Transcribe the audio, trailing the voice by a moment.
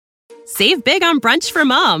Save big on brunch for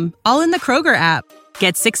mom, all in the Kroger app.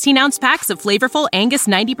 Get 16-ounce packs of flavorful Angus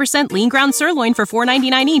 90% lean ground sirloin for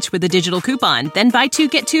 $4.99 each with a digital coupon. Then buy 2,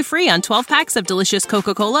 get 2 free on 12 packs of delicious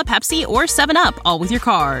Coca-Cola, Pepsi, or 7-Up, all with your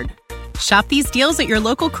card. Shop these deals at your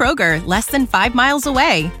local Kroger, less than 5 miles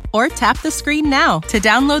away. Or tap the screen now to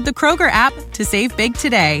download the Kroger app to save big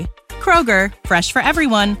today. Kroger, fresh for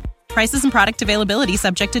everyone. Prices and product availability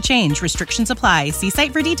subject to change. Restrictions apply. See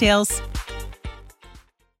site for details.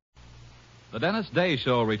 The Dennis Day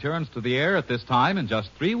Show returns to the air at this time in just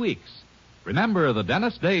 3 weeks. Remember, the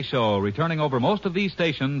Dennis Day Show returning over most of these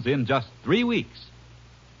stations in just 3 weeks.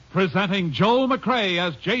 Presenting Joel McCrea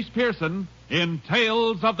as Jace Pearson in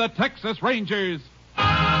Tales of the Texas Rangers.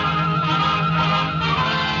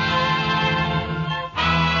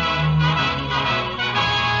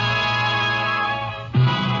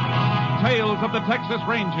 Tales of the Texas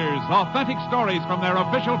Rangers, authentic stories from their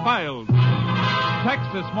official files.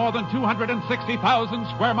 Texas, more than 260,000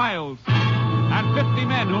 square miles. And 50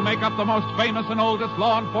 men who make up the most famous and oldest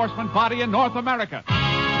law enforcement body in North America.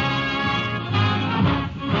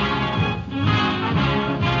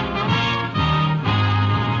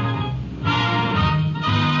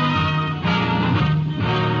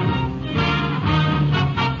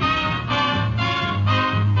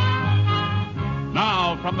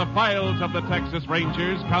 Now, from the files of the Texas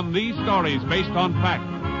Rangers come these stories based on fact.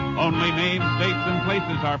 Only names, dates, and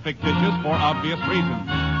places are fictitious for obvious reasons.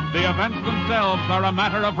 The events themselves are a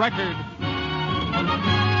matter of record.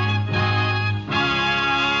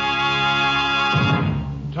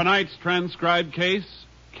 Tonight's transcribed case,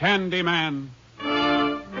 Candyman.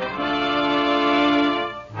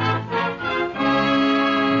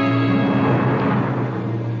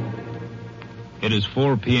 It is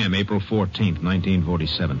 4 p.m., April 14th,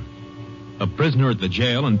 1947. A prisoner at the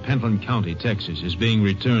jail in Pentland County, Texas, is being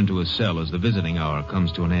returned to his cell as the visiting hour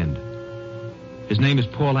comes to an end. His name is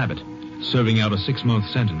Paul Abbott, serving out a 6-month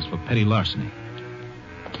sentence for petty larceny.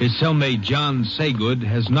 His cellmate, John Saygood,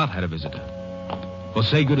 has not had a visitor. For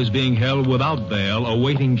Saygood is being held without bail,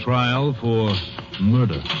 awaiting trial for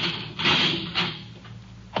murder.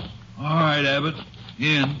 All right, Abbott.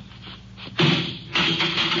 In.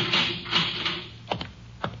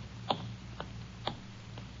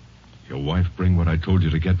 Your wife bring what I told you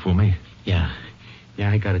to get for me? Yeah,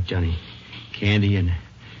 I got it, Johnny. Candy and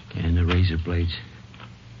the razor blades.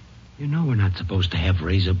 You know we're not supposed to have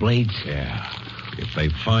razor blades. Yeah. If they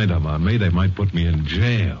find them on me, they might put me in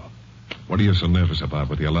jail. What are you so nervous about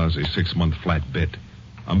with your lousy 6-month flat bit?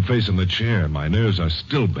 I'm facing the chair, and my nerves are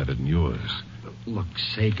still better than yours. Look,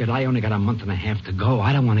 Saygood, I only got a month and a half to go.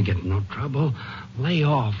 I don't want to get in no trouble. Lay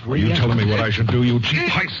off, will you? Are you telling me what I should do, you cheap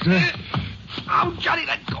heister? Oh, Johnny,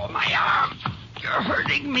 let go of my arm. You're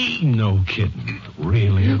hurting me. No kidding.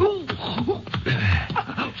 Really?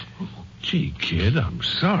 Gee, kid, I'm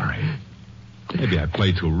sorry. Maybe I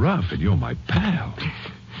play too rough, and you're my pal.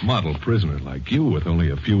 Model prisoner like you with only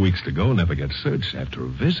a few weeks to go never gets searched after a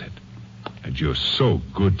visit. And you're so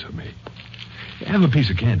good to me. Have a piece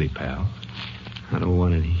of candy, pal. I don't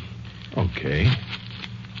want any. Okay.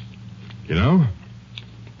 You know,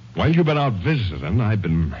 while you've been out visiting, I've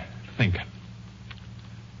been thinking.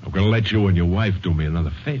 I'm going to let you and your wife do me another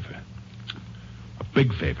favor. A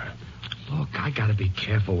big favor. Look, I got to be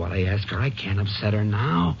careful what I ask her. I can't upset her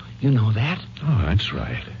now. You know that? Oh, that's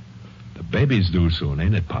right. The baby's due soon,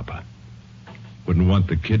 ain't it, Papa? Wouldn't want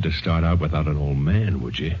the kid to start out without an old man,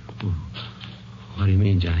 would you? What do you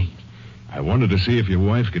mean, Johnny? I wanted to see if your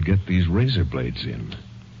wife could get these razor blades in.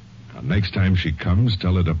 Now, next time she comes,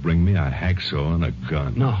 tell her to bring me a hacksaw and a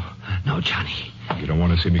gun. No, Johnny. You don't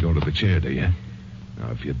want to see me go to the chair, do you? Now,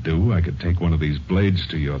 if you do, I could take one of these blades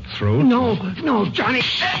to your throat. No, Johnny.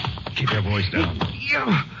 Keep your voice down.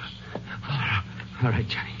 All right,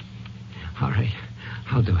 Johnny. All right.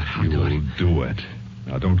 I'll do it. You'll do it.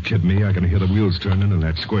 Now, don't kid me. I can hear the wheels turning in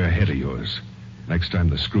that square head of yours. Next time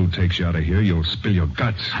the screw takes you out of here, you'll spill your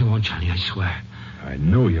guts. I won't, Johnny, I swear. I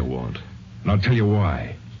know you won't. And I'll tell you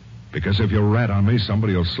why. Because if you rat on me,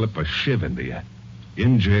 somebody will slip a shiv into you.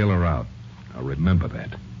 In jail or out. Now, remember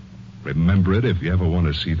that. Remember it if you ever want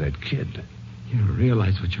to see that kid. You don't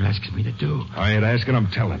realize what you're asking me to do. I ain't asking, I'm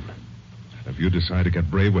telling. If you decide to get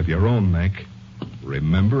brave with your own neck,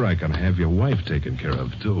 remember I can have your wife taken care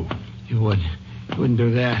of, too. You wouldn't do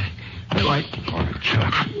that. All right,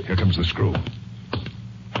 Chuck. Here comes the screw.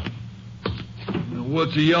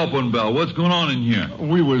 What's he yelping about? What's going on in here?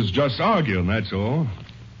 We was just arguing, that's all.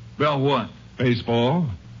 About what? Baseball.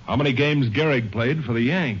 How many games Gehrig played for the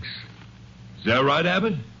Yanks? Is that right,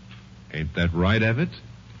 Abbott? Ain't that right, Abbott?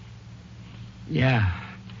 Yeah,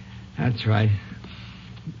 that's right.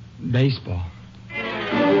 Baseball.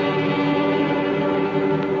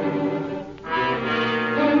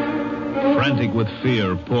 Frantic with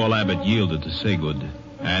fear, Paul Abbott yielded to Saygood,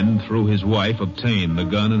 and through his wife obtained the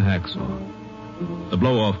gun and hacksaw. The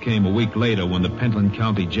blow-off came a week later when the Pentland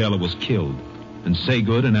County jailer was killed, and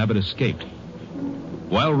Saygood and Abbott escaped.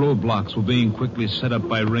 While roadblocks were being quickly set up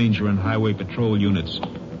by Ranger and Highway Patrol units,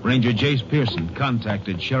 Ranger Jace Pearson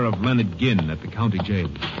contacted Sheriff Leonard Ginn at the county jail.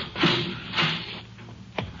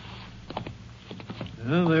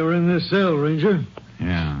 Well, they were in this cell, Ranger.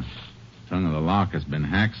 Yeah. Tongue of the lock has been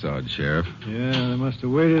hacksawed, Sheriff. Yeah, they must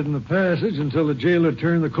have waited in the passage until the jailer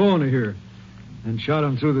turned the corner here and shot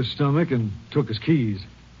him through the stomach and took his keys.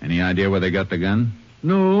 Any idea where they got the gun?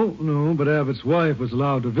 No, but Abbott's wife was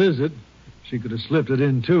allowed to visit. She could have slipped it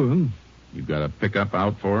in to him. You got a pickup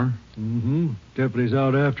out for her? Mm-hmm. Deputy's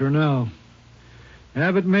out after her now.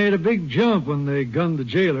 Abbott made a big jump when they gunned the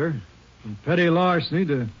jailer. From petty larceny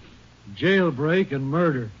to jailbreak and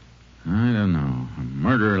murder. I don't know. A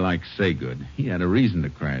murderer like Saygood, he had a reason to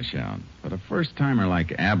crash out. But a first-timer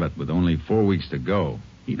like Abbott with only 4 weeks to go,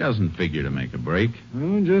 he doesn't figure to make a break.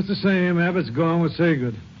 Well, just the same, Abbott's gone with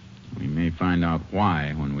Saygood. We may find out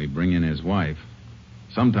why when we bring in his wife.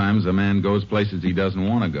 Sometimes a man goes places he doesn't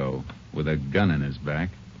want to go, with a gun in his back.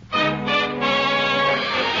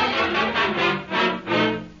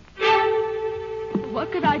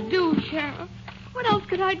 What could I do, Sheriff? What else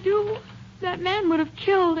could I do? That man would have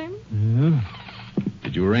killed him. Yeah?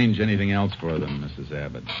 Did you arrange anything else for them, Mrs.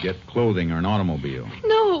 Abbott? Get clothing or an automobile?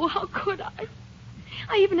 No, how could I?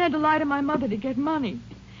 I even had to lie to my mother to get money.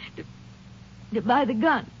 To buy the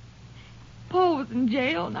gun. Paul was in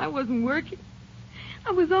jail and I wasn't working.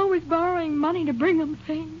 I was always borrowing money to bring him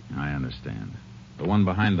things. I understand. The one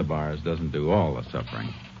behind the bars doesn't do all the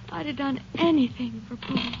suffering. I'd have done anything for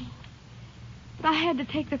Paul. But I had to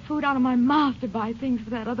take the food out of my mouth to buy things for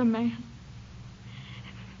that other man.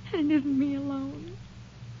 And it isn't me alone.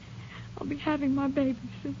 I'll be having my baby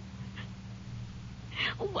soon.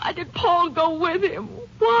 Why did Paul go with him?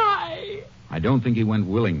 Why? I don't think he went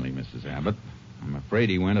willingly, Mrs. Abbott. I'm afraid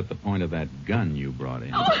he went at the point of that gun you brought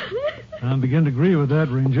in. I begin to agree with that,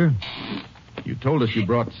 Ranger. You told us you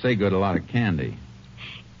brought Saygood a lot of candy.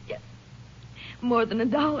 Yes. More than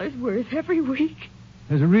 $1's worth every week.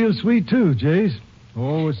 There's a real sweet, too, Jace.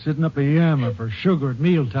 Always sitting up a yammer for sugar at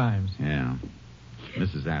meal times. Yeah.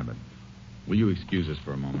 Mrs. Abbott, will you excuse us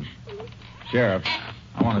for a moment? Sheriff,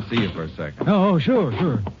 I want to see you for a second. Oh, sure.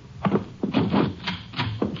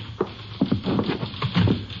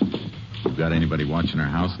 You got anybody watching our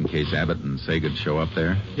house in case Abbott and Saygood show up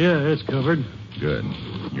there? Yeah, it's covered. Good.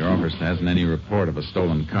 Your office hasn't any report of a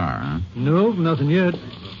stolen car, huh? Nope, nothing yet.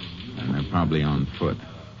 And they're probably on foot.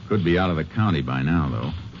 Could be out of the county by now,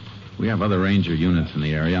 though. We have other ranger units in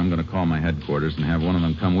the area. I'm going to call my headquarters and have one of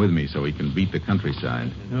them come with me so he can beat the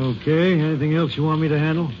countryside. Okay. Anything else you want me to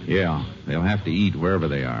handle? Yeah. They'll have to eat wherever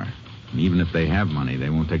they are. And even if they have money, they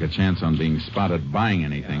won't take a chance on being spotted buying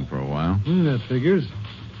anything for a while. That figures.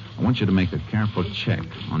 I want you to make a careful check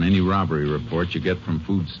on any robbery report you get from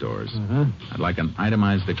food stores. Uh-huh. I'd like an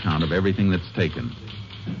itemized account of everything that's taken.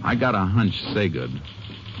 I got a hunch Saygood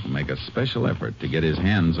will make a special effort to get his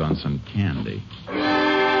hands on some candy.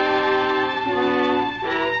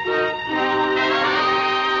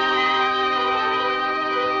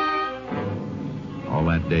 All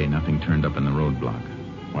that day, nothing turned up in the roadblock,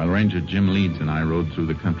 while Ranger Jim Leeds and I rode through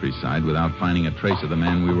the countryside without finding a trace of the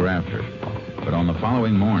man we were after. But on the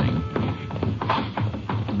following morning...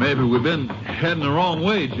 Maybe we've been heading the wrong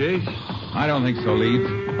way, Jace. I don't think so,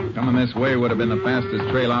 Leeds. Coming this way would have been the fastest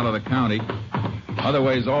trail out of the county. Other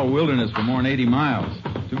ways, all wilderness for more than 80 miles.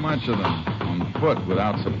 Too much of them on foot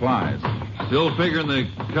without supplies. Still figuring they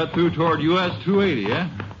cut through toward US 280, eh?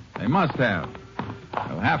 They must have.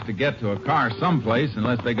 They'll have to get to a car someplace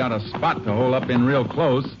unless they got a spot to hole up in real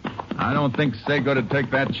close. I don't think Saygood would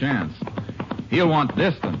take that chance. He'll want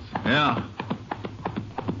distance. Yeah.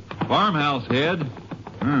 Farmhouse head.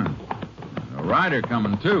 A rider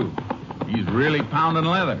coming, too. He's really pounding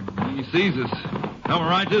leather. He sees us. Coming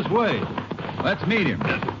right this way. Let's meet him.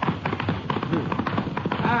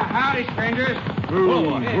 Howdy, strangers.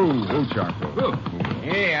 Ooh, Charcoal.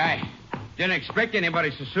 Hey, I didn't expect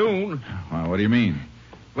anybody so soon. Well, what do you mean?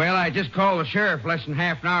 Well, I just called the sheriff less than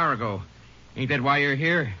half an hour ago. Ain't that why you're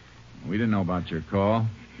here? We didn't know about your call.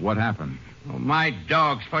 What happened? Well, my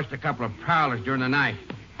dogs flushed a couple of prowlers during the night.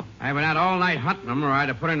 I've been out all night hunting them, or I'd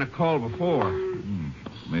have put in a call before.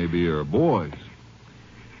 Maybe you're boys.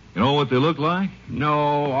 You know what they look like?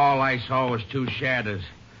 No, all I saw was two shadows.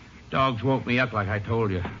 Dogs woke me up like I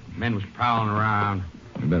told you. Men was prowling around.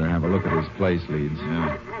 We better have a look at his place, Leeds.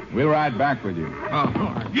 Yeah. We'll ride back with you. Oh,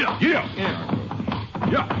 Yeah.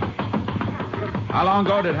 How long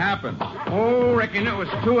ago did it happen? reckon it was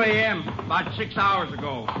 2 a.m. about 6 hours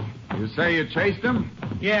ago. You say you chased him?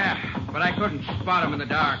 Yeah, but I couldn't spot him in the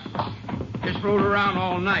dark. Just rode around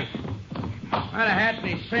all night. I'd have had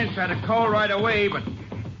any sense, I'd have called right away, but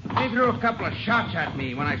they threw a couple of shots at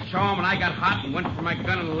me when I saw him, and I got hot and went for my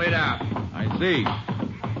gun and lit out. I see.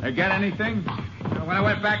 They get anything? So when I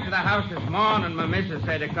went back to the house this morning, my missus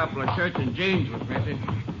said a couple of shirts and jeans was missing.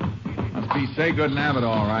 Must be Saygood and Abbott,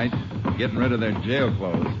 all right. Getting rid of their jail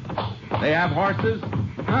clothes. They have horses?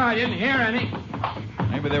 No, I didn't hear any.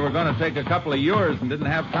 Maybe they were going to take a couple of yours and didn't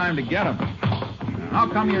have time to get them. How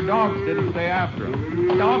come your dogs didn't stay after them?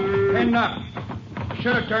 The dogs were pinned up.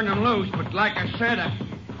 Should have turned them loose, but like I said,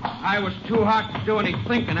 I was too hot to do any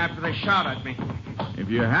thinking after they shot at me. If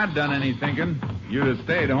you had done any thinking, you'd have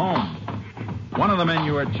stayed home. One of the men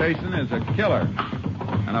you were chasing is a killer,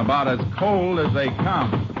 and about as cold as they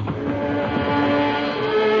come.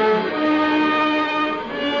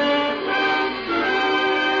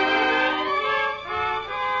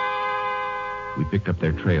 We picked up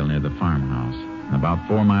their trail near the farmhouse. And about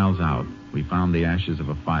 4 miles out, we found the ashes of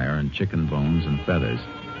a fire and chicken bones and feathers.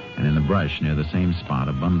 And in the brush near the same spot,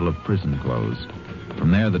 a bundle of prison clothes. From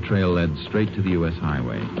there, the trail led straight to the U.S.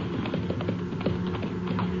 highway.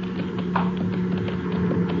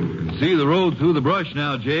 See the road through the brush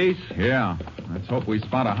now, Jace. Yeah. Let's hope we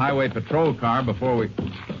spot a highway patrol car before we...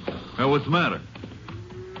 Well, what's the matter?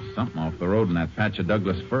 Something off the road in that patch of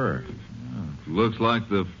Douglas fir. Looks like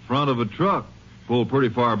the front of a truck. Pulled pretty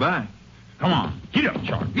far back. Come on. Get up,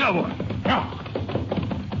 Charlie. Yeah, boy. Yeah.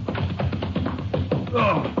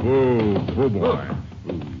 Oh, boy.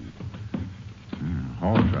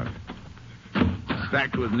 Haul truck.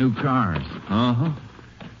 Stacked with new cars. Uh-huh.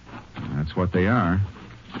 That's what they are.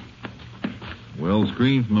 Well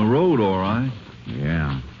screened from the road, all right.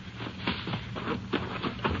 Yeah.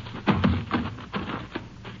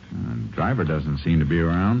 Driver doesn't seem to be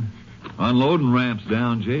around. Unloading ramps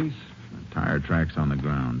down, Jace. Tire tracks on the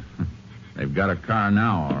ground. They've got a car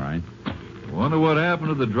now, all right. Wonder what happened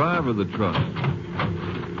to the driver of the truck.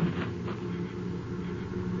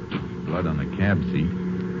 Blood on the cab seat.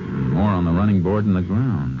 And more on the running board and the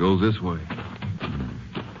ground. Goes this way.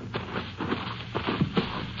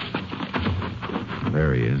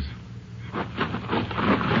 There he is.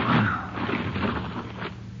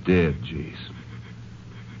 Dead, Jace.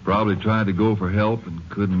 Probably tried to go for help and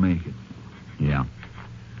couldn't make it. Yeah.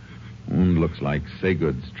 Wound looks like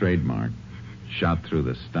Saygood's trademark. Shot through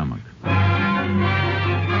the stomach.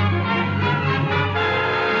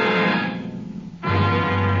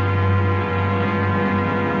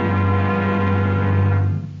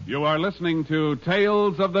 You are listening to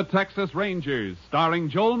Tales of the Texas Rangers, starring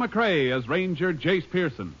Joel McRae as Ranger Jace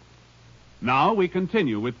Pearson. Now we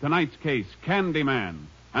continue with tonight's case, Candyman,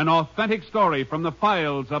 an authentic story from the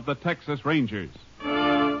files of the Texas Rangers.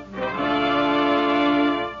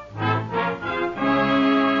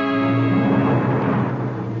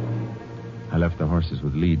 I left the horses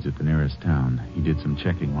with Leeds at the nearest town. He did some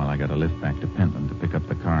checking while I got a lift back to Pentland to pick up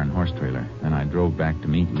the car and horse trailer. Then I drove back to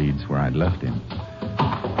meet Leeds where I'd left him.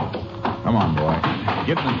 Come on, boy.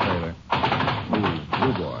 Get in the trailer.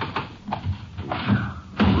 Ooh, boy.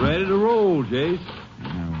 Ready to roll, Jace.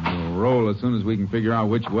 We'll roll as soon as we can figure out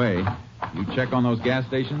which way. You check on those gas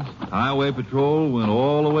stations? Highway patrol went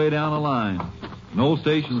all the way down the line. No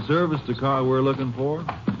station serviced the car we're looking for.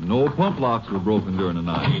 No pump locks were broken during the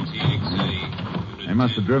night. They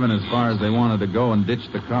must have driven as far as they wanted to go and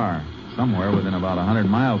ditched the car. Somewhere within about 100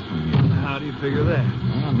 miles from here. How do you figure that?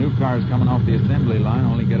 Well, new cars coming off the assembly line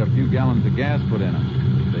only get a few gallons of gas put in them.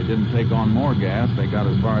 If they didn't take on more gas, they got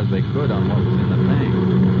as far as they could on what was in the tank.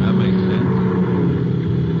 That makes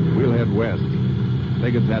sense. We'll head west.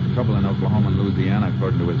 Saygood's had trouble in Oklahoma and Louisiana,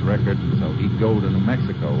 according to his record, and so he'd go to New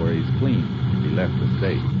Mexico, where he's clean, if he left the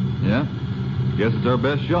state. Yeah? Guess it's our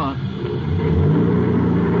best shot.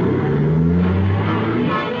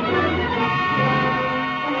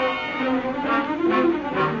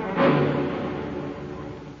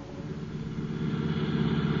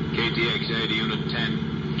 KTXA to Unit 10.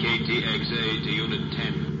 KTXA to Unit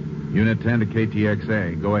 10. Unit 10 to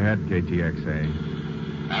KTXA. Go ahead,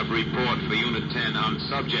 KTXA. Have report for Unit 10 on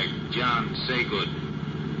subject John Saygood.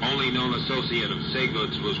 Only known associate of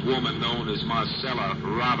Saygood's was woman known as Marcella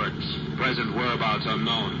Roberts. Present whereabouts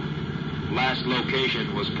unknown. Last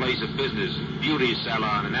location was place of business, beauty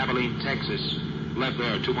salon in Abilene, Texas. Left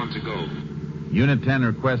there 2 months ago. Unit 10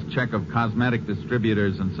 requests check of cosmetic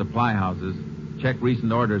distributors and supply houses. Check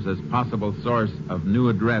recent orders as possible source of new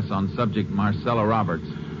address on subject Marcella Roberts.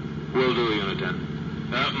 Will do, Unit 10.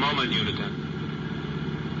 Moment, Unit 10.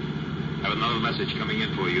 Have another message coming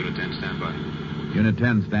in for you, Unit 10. Stand by. Unit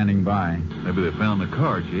 10 standing by. Maybe they found the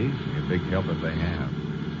car, Jace. If big help if they have.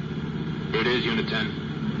 Here it is, Unit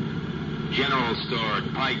 10. General store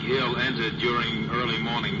at Pike Hill entered during early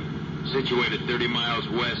morning. Situated 30 miles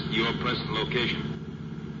west, your present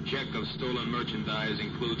location. Check of stolen merchandise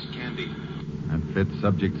includes candy. That fits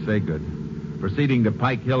subject Saygood. Proceeding to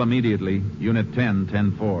Pike Hill immediately. Unit 10,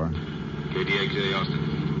 10-4. KTXA,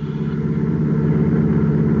 Austin.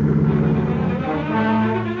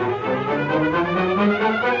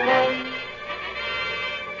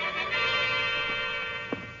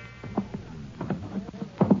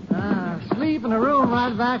 Sleep in a room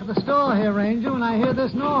right back of the store here, Ranger, when I hear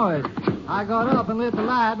this noise. I got up and lit the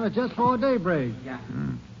light, and it was just before daybreak.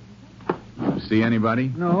 See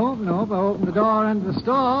anybody? No. I opened the door into the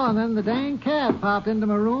store, and then the dang cat popped into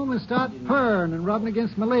my room and started purring and rubbing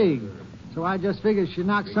against my leg. So I just figured she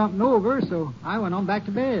knocked something over, so I went on back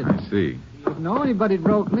to bed. I see. Didn't know anybody'd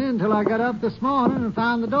broken in until I got up this morning and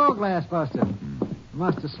found the door glass busted.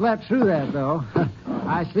 Must have slept through that, though.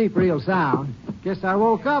 I sleep real sound. Guess I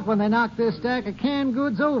woke up when they knocked this stack of canned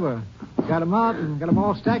goods over. Got them up and got them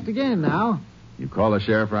all stacked again now. You call the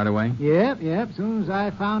sheriff right away? Yep. As soon as I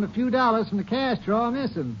found a few dollars from the cash drawer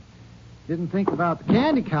missing. Didn't think about the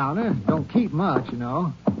candy counter. Don't keep much, you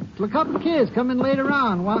know. Till a couple of kids come in later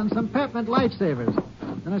on wanting some peppermint lifesavers.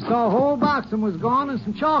 Then I saw a whole box of them was gone and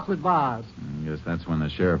some chocolate bars. I guess that's when the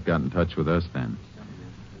sheriff got in touch with us then.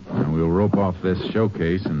 And we'll rope off this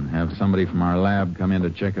showcase and have somebody from our lab come in to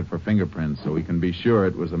check it for fingerprints so we can be sure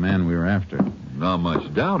it was the man we were after. Not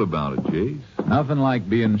much doubt about it, Chase. Nothing like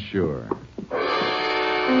being sure.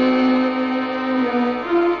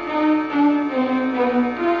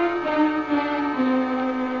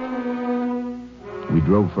 We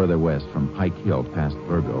drove further west from Pike Hill past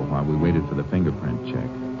Virgo while we waited for the fingerprint check.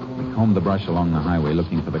 We combed the brush along the highway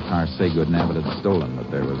looking for the car Saygood and Abbott had stolen,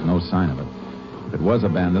 but there was no sign of it. If it was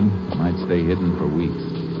abandoned, it might stay hidden for weeks.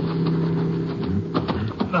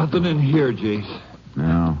 Nothing in here, Jace.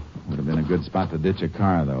 No. Would have been a good spot to ditch a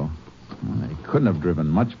car, though. Well, they couldn't have driven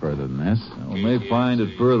much further than this. We may find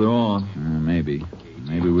it further on. Maybe.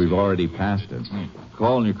 Maybe we've already passed it.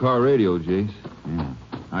 Calling your car radio, Jace. Yeah.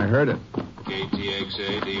 I heard it.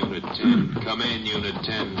 KTXA to Unit 10. Come in, Unit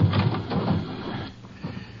 10.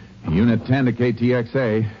 Unit 10 to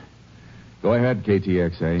KTXA. Go ahead,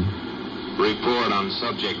 KTXA. Report on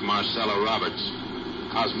subject Marcella Roberts.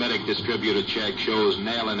 Cosmetic distributor check shows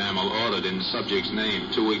nail enamel ordered in subject's name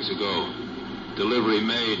 2 weeks ago. Delivery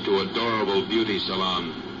made to Adorable Beauty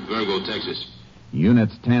Salon, Virgo, Texas.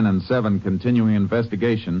 Units 10 and 7 continuing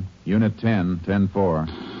investigation. Unit 10, 10-4.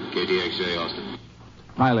 KTXA, Austin.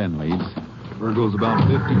 Pile in, Leeds. Virgo's about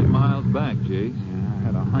 15 miles back, Jace. I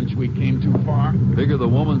had a hunch we came too far. Figure the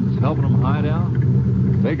woman's helping them hide out?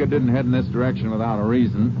 Saygood didn't head in this direction without a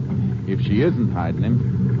reason. If she isn't hiding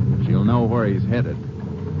him, she'll know where he's headed.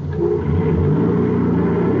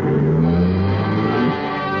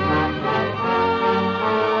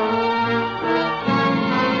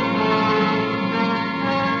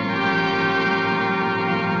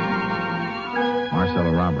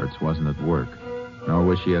 Marcella Roberts wasn't at work, nor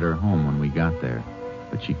was she at her home when we got there,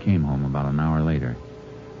 but she came home about an hour later.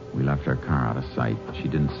 We left our car out of sight. She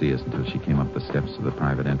didn't see us until she came up the steps to the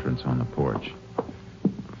private entrance on the porch.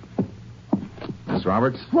 Miss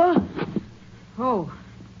Roberts? What? Oh,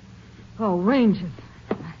 Rangers.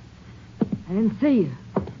 I didn't see you.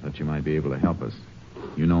 Thought you might be able to help us.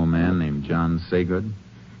 You know a man named John Saygood?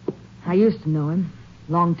 I used to know him.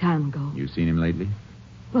 Long time ago. You seen him lately?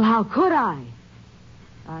 Well, how could I?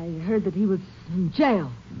 I heard that he was in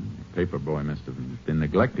jail. The paper boy must have been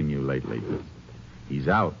neglecting you lately. He's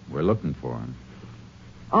out. We're looking for him.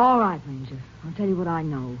 All right, Ranger. I'll tell you what I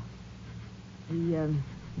know. He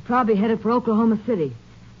probably headed for Oklahoma City.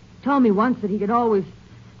 Told me once that he could always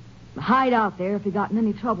hide out there if he got in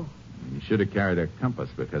any trouble. He should have carried a compass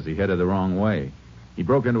because he headed the wrong way. He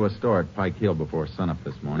broke into a store at Pike Hill before sunup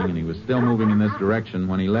this morning, and he was still moving in this direction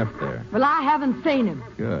when he left there. Well, I haven't seen him.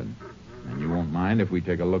 Good. And you won't mind if we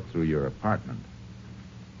take a look through your apartment.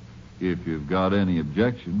 If you've got any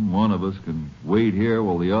objection, one of us can wait here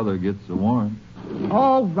while the other gets the warrant.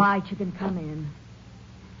 All right, you can come in.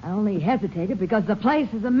 I only hesitated because the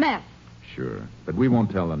place is a mess. Sure. But we won't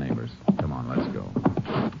tell the neighbors. Come on, let's go.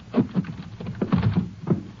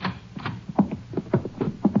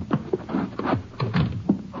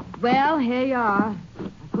 Well, here you are.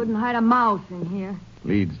 I couldn't hide a mouse in here.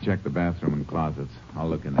 Leeds, check the bathroom and closets. I'll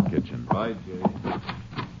look in the kitchen. Right, Jay.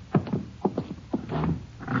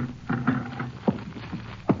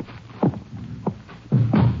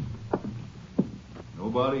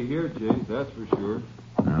 Nobody here, Chase, that's for sure.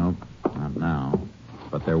 No, not now.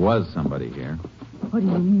 But there was somebody here. What do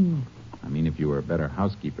you mean? I mean, if you were a better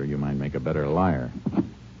housekeeper, you might make a better liar.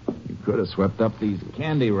 You could have swept up these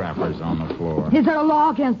candy wrappers on the floor. Is there a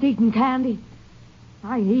law against eating candy?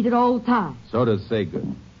 I eat it all the time. So does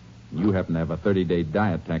Saygood. You happen to have a 30-day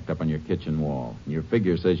diet tacked up on your kitchen wall. Your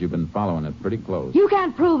figure says you've been following it pretty close. You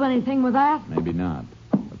can't prove anything with that. Maybe not.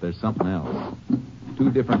 But there's something else. 2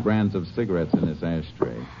 different brands of cigarettes in this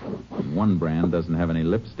ashtray. And one brand doesn't have any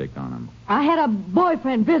lipstick on them. I had a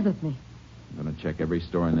boyfriend visit me. I'm going to check every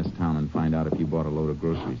store in this town and find out if you bought a load of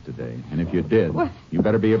groceries today. And if you did, you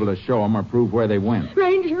better be able to show them or prove where they went.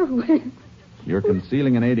 Ranger, You're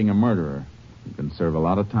concealing and aiding a murderer. You can serve a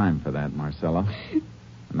lot of time for that, Marcella.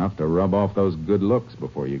 Enough to rub off those good looks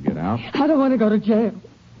before you get out. I don't want to go to jail.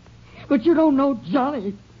 But you don't know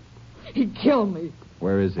Johnny. He killed me.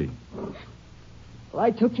 Where is he? Well,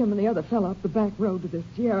 I took him and the other fellow up the back road to the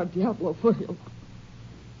Sierra Diablo foothills.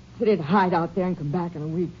 Said he'd hide out there and come back in a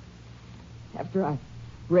week. After I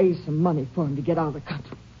raised some money for him to get out of the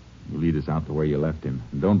country. You lead us out to where you left him.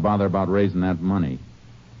 And don't bother about raising that money.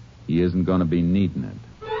 He isn't going to be needing it.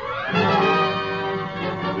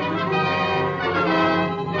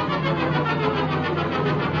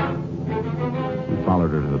 We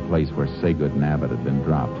followed her to the place where Saygood and Abbott had been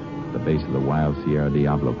dropped, at the base of the wild Sierra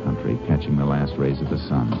Diablo country, catching the last rays of the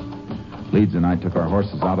sun. Leeds and I took our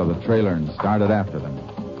horses out of the trailer and started after them.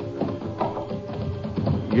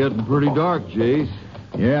 Getting pretty dark, Jace.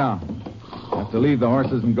 Yeah. Have to leave the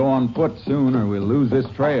horses and go on foot soon, or we'll lose this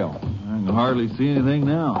trail. I can hardly see anything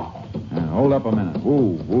now. Hold up a minute.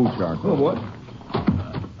 Woo, Charcoal. Oh, what?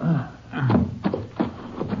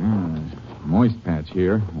 Moist patch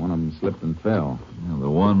here. One of them slipped and fell. Yeah, the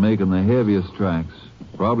one making the heaviest tracks.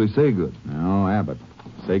 Probably Saygood. No, Abbott.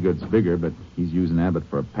 Saygood's bigger, but he's using Abbott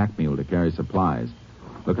for a pack mule to carry supplies.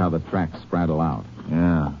 Look how the tracks spraddle out.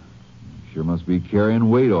 Yeah. Sure must be carrying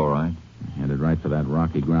weight, all right. Headed right for that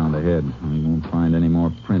rocky ground ahead. We won't find any more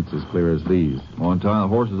prints as clear as these. Want to tie the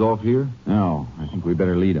horses off here? No, I think we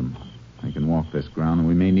better lead them. They can walk this ground, and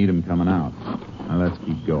we may need them coming out. Now, let's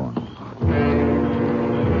keep going.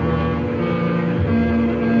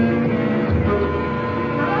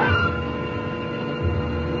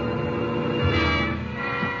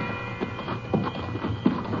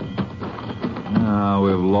 Now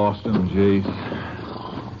we've lost him, Jace.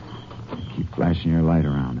 Keep flashing your light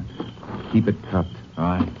around it. Keep it cupped. All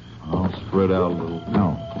right. I'll spread out a little.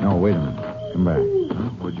 No, wait a minute. Come back. Huh?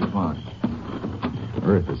 What'd you find?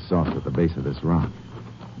 Earth is soft at the base of this rock.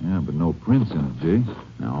 Yeah, but no prints in it, Jace.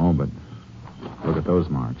 No, but look at those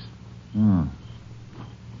marks.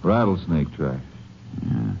 Rattlesnake tracks.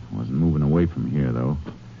 Yeah, wasn't moving away from here, though.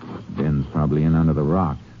 Den's probably in under the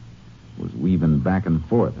rock. Was weaving back and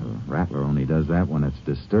forth. A rattler only does that when it's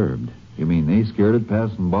disturbed. You mean they scared it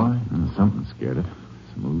passing by? Something scared it.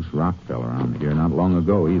 Some loose rock fell around here not long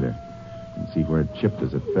ago, either. You can see where it chipped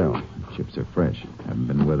as it fell. The chips are fresh. Haven't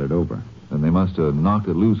been weathered over. Then they must have knocked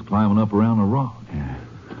it loose climbing up around the rock. Yeah.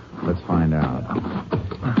 Let's find out.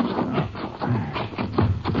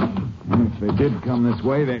 If they did come this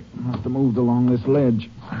way, they must have moved along this ledge.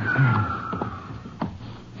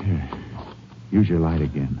 Here. Use your light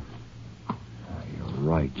again. You're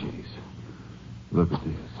right, Jace. Look at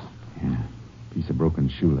this. Yeah. Piece of broken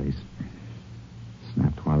shoelace.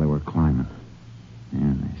 Snapped while they were climbing.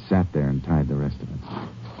 And they sat there and tied the rest of it.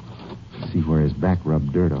 See where his back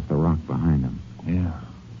rubbed dirt off the rock behind him. Yeah.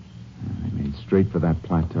 And they made straight for that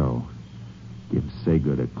plateau. Give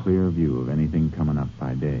Saygood a clear view of anything coming up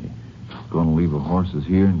by day. Going to leave the horses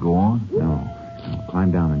here and go on? No.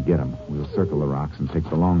 Climb down and get them. We'll circle the rocks and take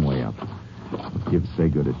the long way up. We'll give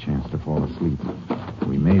Saygood a chance to fall asleep.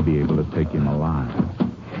 We may be able to take him alive.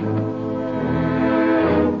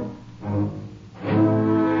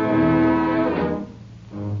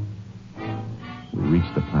 We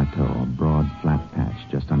reached the plateau, a broad, flat patch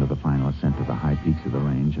just under the final ascent to the high peaks of the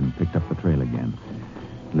range, and picked up the trail again.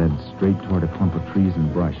 It led straight toward a clump of trees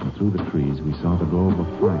and brush, and through the trees we saw the glow of a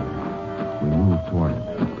fire. We moved toward it.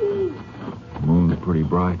 The moon's pretty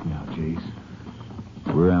bright now, Jace.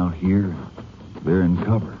 We're out here. They're in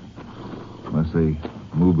cover. Unless they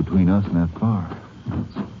move between us and that fire.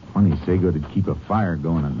 It's funny Saygood would keep a fire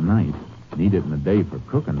going at night. Need it in the day for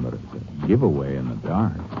cooking, but it's a giveaway in the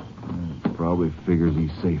dark. Probably figures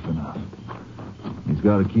he's safe enough. He's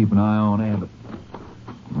got to keep an eye on Abbott.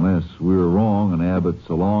 Unless we're wrong and Abbott's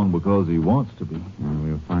along because he wants to be. And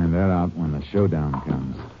we'll find that out when the showdown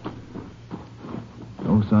comes.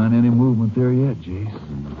 No sign of any movement there yet, Jace.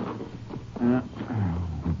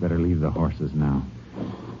 We better leave the horses now.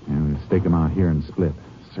 And we'll stake them out here and split.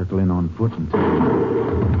 Circle in on foot until...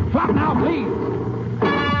 Drop now, please!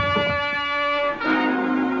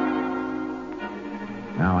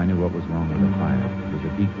 Now I knew what was wrong with the fire. It was a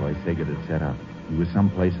decoy Sagan had set up. He was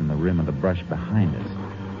someplace in the rim of the brush behind us.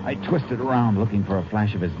 I twisted around looking for a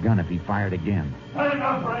flash of his gun if he fired again. Hang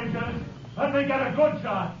up, Rangers. Let me get a good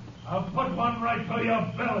shot. I'll put one right to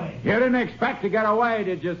your belly. You didn't expect to get away,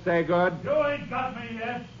 did you, Saygood? You ain't got me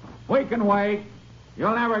yet. We can wait.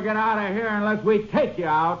 You'll never get out of here unless we take you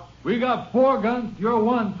out. We got 4 guns. You're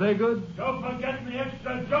 1, Saygood. Don't forget the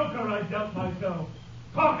extra joker I dealt myself.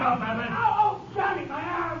 Talk up, Abbott. Oh, Johnny, my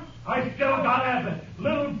arm. I still got Abbott,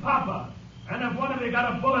 little Papa. And if one of you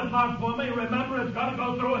got a bullet mark for me, remember it's got to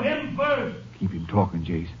go through him first. Keep him talking,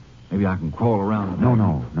 Jace. Maybe I can crawl around.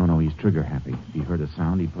 No, he's trigger happy. If he heard a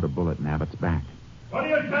sound, he put a bullet in Abbott's back. What do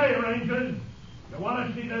you say, Rangers? You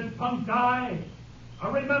want to see this punk die?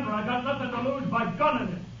 Now remember, I got nothing to lose by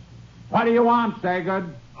gunning it. What do you want,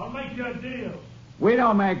 Saygood? I'll make you a deal. We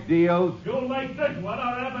don't make deals. You'll make this one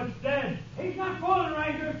or Abbott's dead. He's not fooling,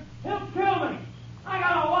 Rangers. He'll kill me. I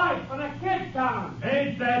got a wife and a kid down.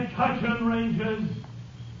 Ain't that touching, Rangers?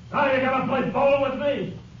 Now you gotta play ball with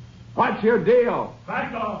me. What's your deal?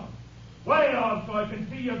 Back off. Way off so I can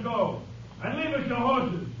see you go. And leave us your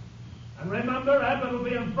horses. And remember, Abbott will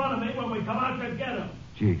be in front of me when we come out to get him.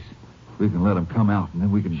 Jace, we can let him come out, and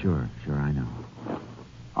then we can... Sure, I know.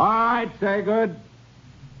 All right, Saygood.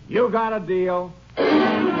 You got a deal.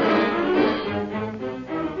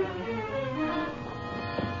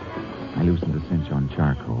 I loosened the cinch on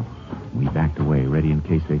charcoal. We backed away, ready in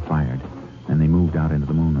case they fired. Then they moved out into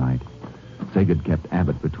the moonlight. Saygood kept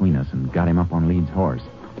Abbott between us and got him up on Leeds' horse.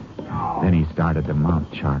 Then he started to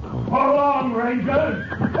mount charcoal. Hold on, Rangers.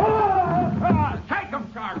 Take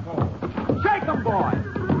him, Charcoal. Shake him, boy.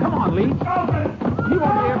 Come on, Leeds. He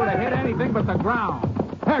won't be able to hit anything but the ground.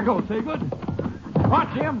 There goes Saygood.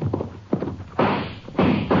 Watch him.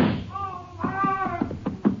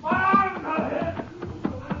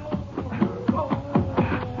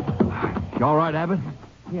 You all right, Abbott?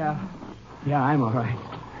 Yeah, I'm all right.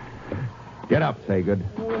 Get up, Saygood.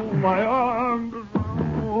 My arm.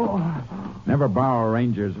 Never borrow a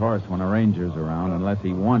ranger's horse when a ranger's around unless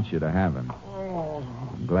he wants you to have him.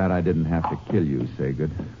 I'm glad I didn't have to kill you,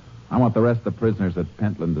 Saygood. I want the rest of the prisoners at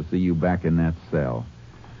Pentland to see you back in that cell.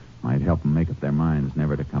 Might help them make up their minds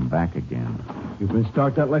never to come back again. You can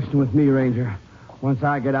start that lesson with me, Ranger. Once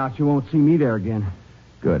I get out, you won't see me there again.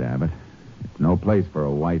 Good, Abbott. It's no place for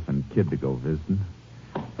a wife and kid to go visiting.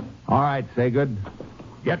 All right, Saygood.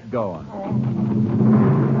 Get going.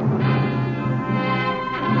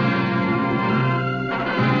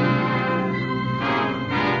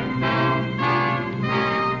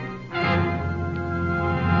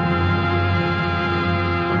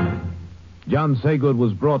 John Saygood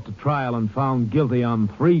was brought to trial and found guilty on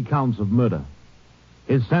 3 counts of murder.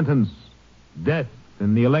 His sentence, death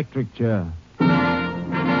in the electric chair.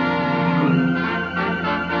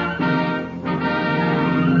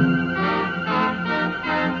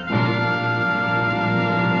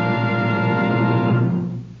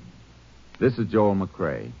 This is Joel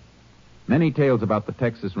McCrae. Many tales about the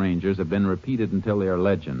Texas Rangers have been repeated until they are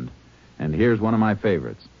legend. And here's one of my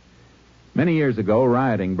favorites. Many years ago,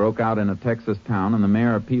 rioting broke out in a Texas town, and the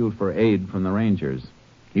mayor appealed for aid from the Rangers.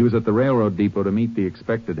 He was at the railroad depot to meet the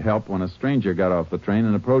expected help when a stranger got off the train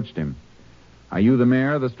and approached him. "Are you the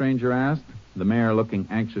mayor?" the stranger asked. The mayor, looking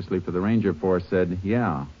anxiously for the ranger force, said,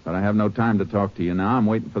 "Yeah, but I have no time to talk to you now. I'm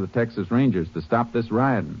waiting for the Texas Rangers to stop this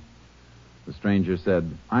rioting." The stranger said,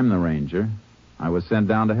 "I'm the ranger. I was sent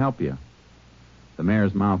down to help you." The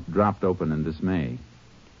mayor's mouth dropped open in dismay.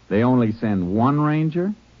 "They only send one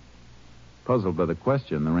ranger?" Puzzled by the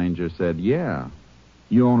question, the ranger said, "Yeah.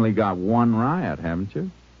 You only got one riot, haven't you?"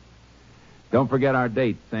 Don't forget our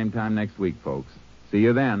date, same time next week, folks. See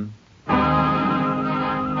you then.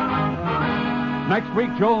 Next week,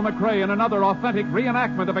 Joel McCrae in another authentic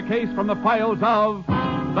reenactment of a case from the files of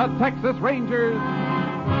the Texas Rangers.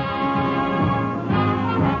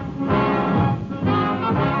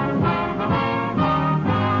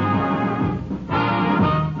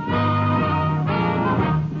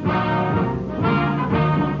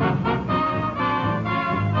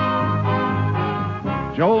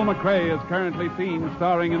 Joel McCrae is currently seen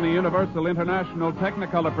starring in the Universal International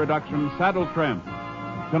Technicolor production Saddle Tramp.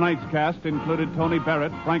 Tonight's cast included Tony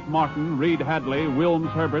Barrett, Frank Martin, Reed Hadley,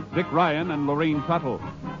 Wilms Herbert, Dick Ryan, and Lorene Tuttle.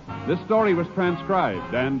 This story was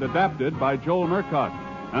transcribed and adapted by Joel Murcott,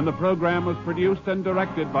 and the program was produced and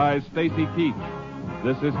directed by Stacy Keach.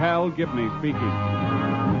 This is Hal Gibney speaking.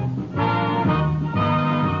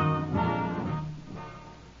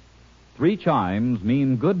 Three chimes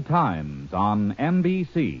mean good times on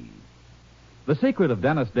NBC. The secret of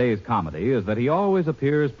Dennis Day's comedy is that he always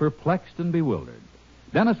appears perplexed and bewildered.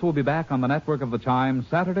 Dennis will be back on the network of the Chimes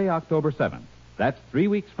Saturday, October 7th. That's 3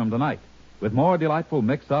 weeks from tonight, with more delightful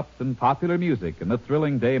mix-ups and popular music in the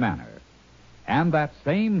thrilling day manner. And that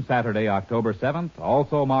same Saturday, October 7th,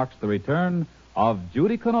 also marks the return of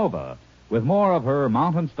Judy Canova with more of her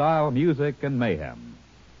mountain-style music and mayhem.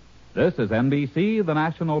 This is NBC, the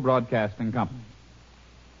National Broadcasting Company.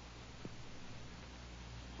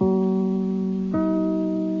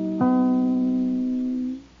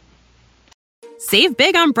 Save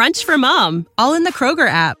big on brunch for Mom, all in the Kroger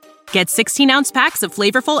app. Get 16-ounce packs of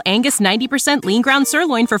flavorful Angus 90% lean ground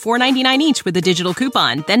sirloin for $4.99 each with a digital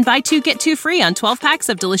coupon. Then buy 2, get 2 free on 12 packs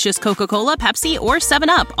of delicious Coca-Cola, Pepsi, or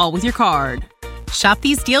 7-Up, all with your card. Shop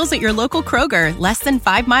these deals at your local Kroger, less than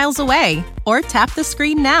 5 miles away. Or tap the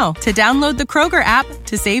screen now to download the Kroger app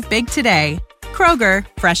to save big today. Kroger,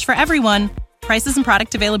 fresh for everyone. Prices and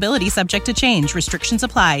product availability subject to change. Restrictions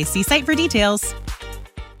apply. See site for details.